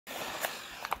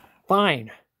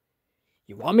Fine.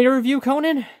 You want me to review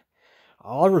Conan?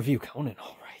 I'll review Conan,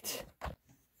 alright.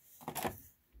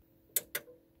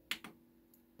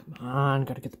 Come on,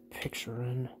 gotta get the picture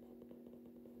in.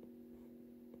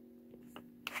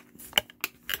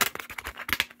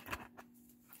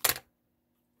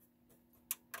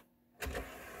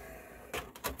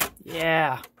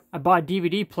 Yeah, I bought a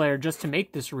DVD player just to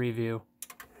make this review.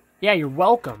 Yeah, you're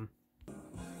welcome.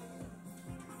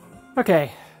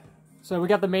 Okay, so we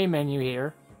got the main menu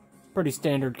here. Pretty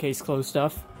standard case closed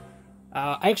stuff.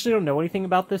 I actually don't know anything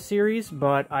about this series,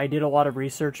 but I did a lot of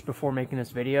research before making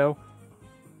this video.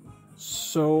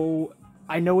 So,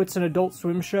 I know it's an Adult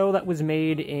Swim show that was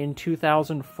made in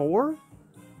 2004?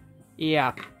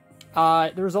 Yeah.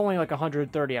 There was only like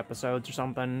 130 episodes or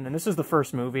something, and this is the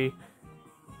first movie.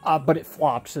 But it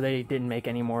flopped, so they didn't make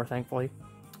any more, thankfully.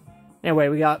 Anyway,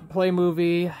 we got Play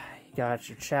Movie, you got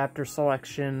your chapter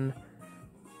selection.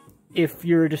 If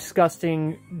you're a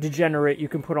disgusting degenerate, you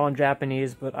can put on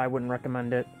Japanese, but I wouldn't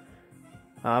recommend it.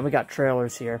 We got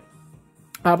trailers here.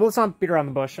 But let's not beat around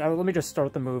the bush. Let me just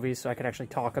start the movie so I can actually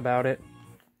talk about it.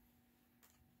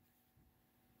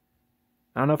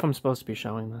 I don't know if I'm supposed to be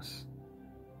showing this.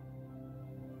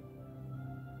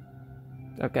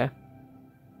 Okay.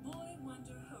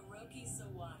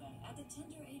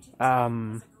 I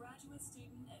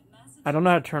don't know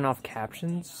how to turn off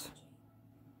captions.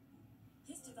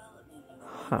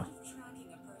 Huh.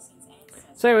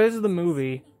 So anyway, this is the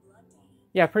movie.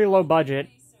 Yeah, pretty low budget.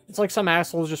 It's like some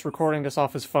asshole's just recording this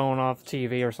off his phone, off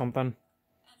TV or something.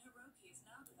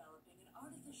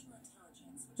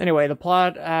 Anyway, the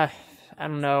plot, I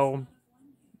don't know.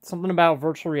 Something about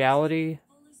virtual reality.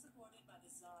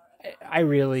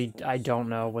 I don't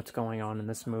know what's going on in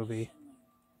this movie.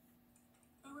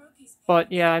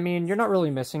 But, yeah, I mean, you're not really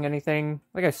missing anything.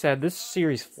 Like I said, this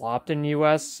series flopped in the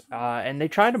US, and they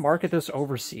tried to market this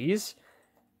overseas.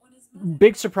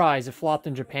 Big surprise, it flopped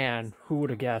in Japan. Who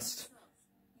would have guessed?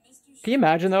 Can you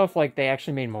imagine, though, if, like, they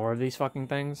actually made more of these fucking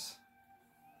things?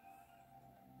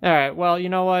 Alright, well, you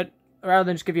know what? Rather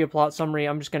than just give you a plot summary,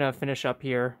 I'm just gonna finish up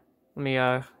here. Let me,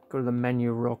 go to the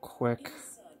menu real quick.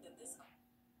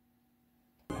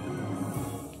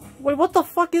 Wait, what the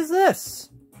fuck is this?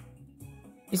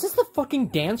 Is this the fucking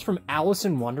dance from Alice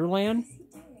in Wonderland?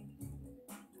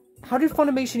 How did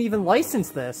Funimation even license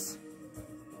this?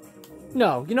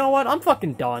 No, you know what? I'm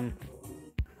fucking done.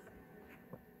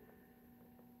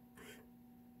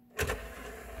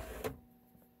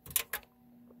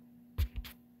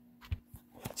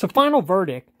 So, final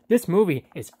verdict, this movie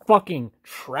is fucking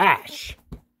trash.